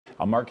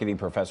A marketing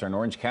professor in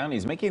Orange County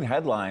is making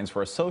headlines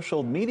for a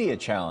social media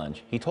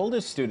challenge. He told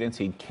his students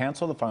he'd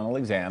cancel the final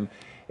exam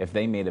if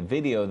they made a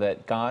video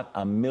that got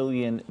 1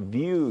 million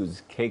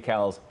views.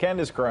 KCAL's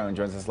Candace Crone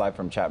joins us live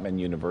from Chapman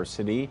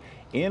University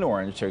in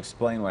Orange to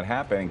explain what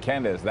happened. And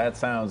Candace, that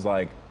sounds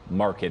like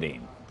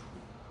marketing.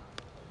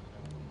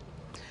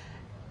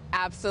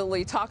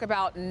 Absolutely. Talk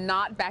about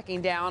not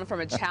backing down from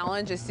a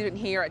challenge. A student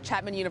here at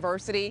Chapman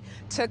University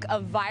took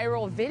a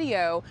viral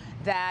video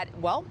that,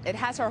 well, it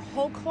has her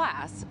whole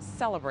class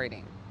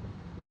celebrating.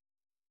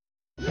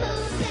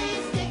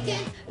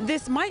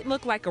 This might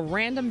look like a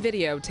random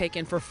video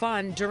taken for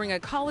fun during a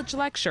college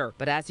lecture,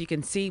 but as you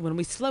can see when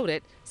we slowed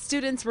it,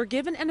 students were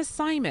given an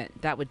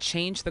assignment that would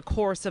change the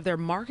course of their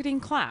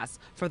marketing class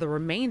for the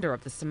remainder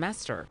of the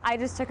semester. I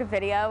just took a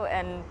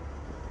video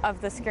of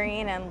the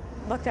screen and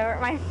looked over at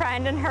my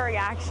friend and her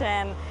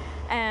reaction,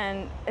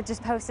 and I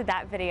just posted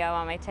that video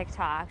on my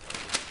TikTok.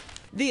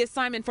 The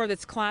assignment for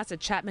this class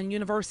at Chapman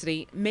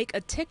University: make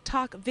a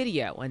TikTok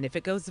video, and if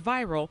it goes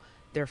viral,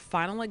 their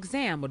final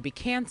exam would be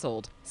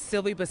canceled.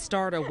 Sylvie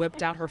Bastardo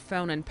whipped out her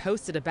phone and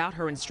posted about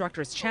her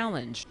instructor's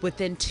challenge.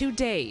 Within 2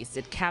 days,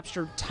 it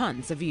captured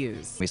tons of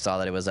views. We saw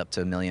that it was up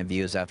to 1 million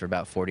views after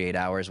about 48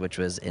 hours, which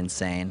was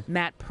insane.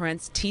 Matt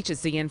Prince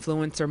teaches the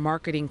influencer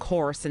marketing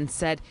course and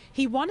said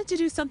he wanted to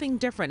do something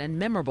different and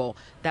memorable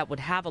that would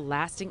have a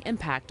lasting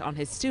impact on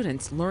his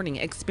students' learning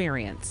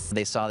experience.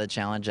 They saw the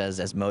challenge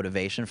as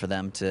motivation for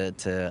them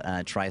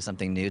to try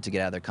something new, to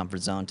get out of their comfort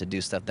zone, to do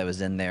stuff that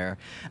was in their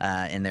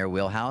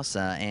wheelhouse.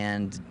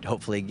 And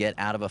hopefully get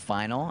out of a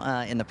final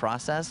in the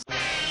process.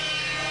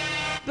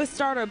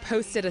 Bastardo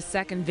posted a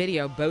second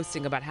video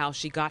boasting about how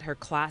she got her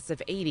class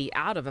of 80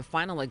 out of a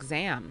final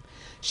exam.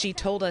 She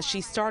told us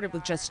she started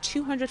with just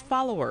 200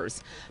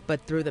 followers,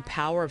 but through the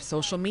power of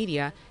social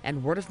media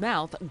and word of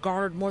mouth,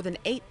 garnered more than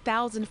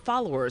 8,000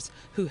 followers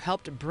who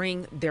helped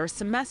bring their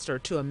semester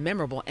to a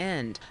memorable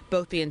end.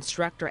 Both the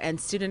instructor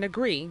and student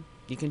agree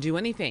you can do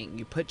anything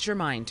you put your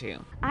mind to.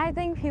 I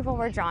think people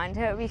were drawn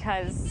to it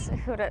because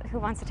who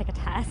wants to take a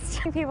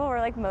test? People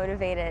were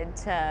motivated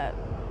to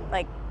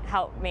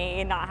help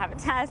me not have a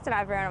test and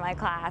everyone in my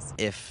class.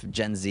 If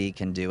Gen Z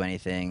can do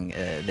anything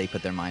they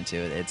put their mind to,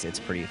 it's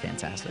pretty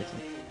fantastic.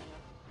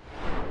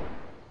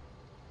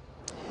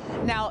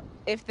 Now,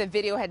 if the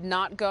video had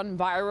not gone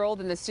viral,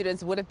 then the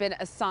students would have been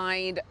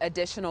assigned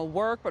additional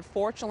work. But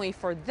fortunately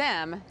for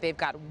them, they've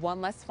got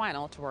one less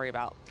final to worry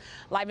about.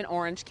 Live in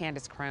Orange,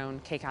 Candace Crone,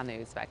 KCAL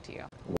News. Back to you.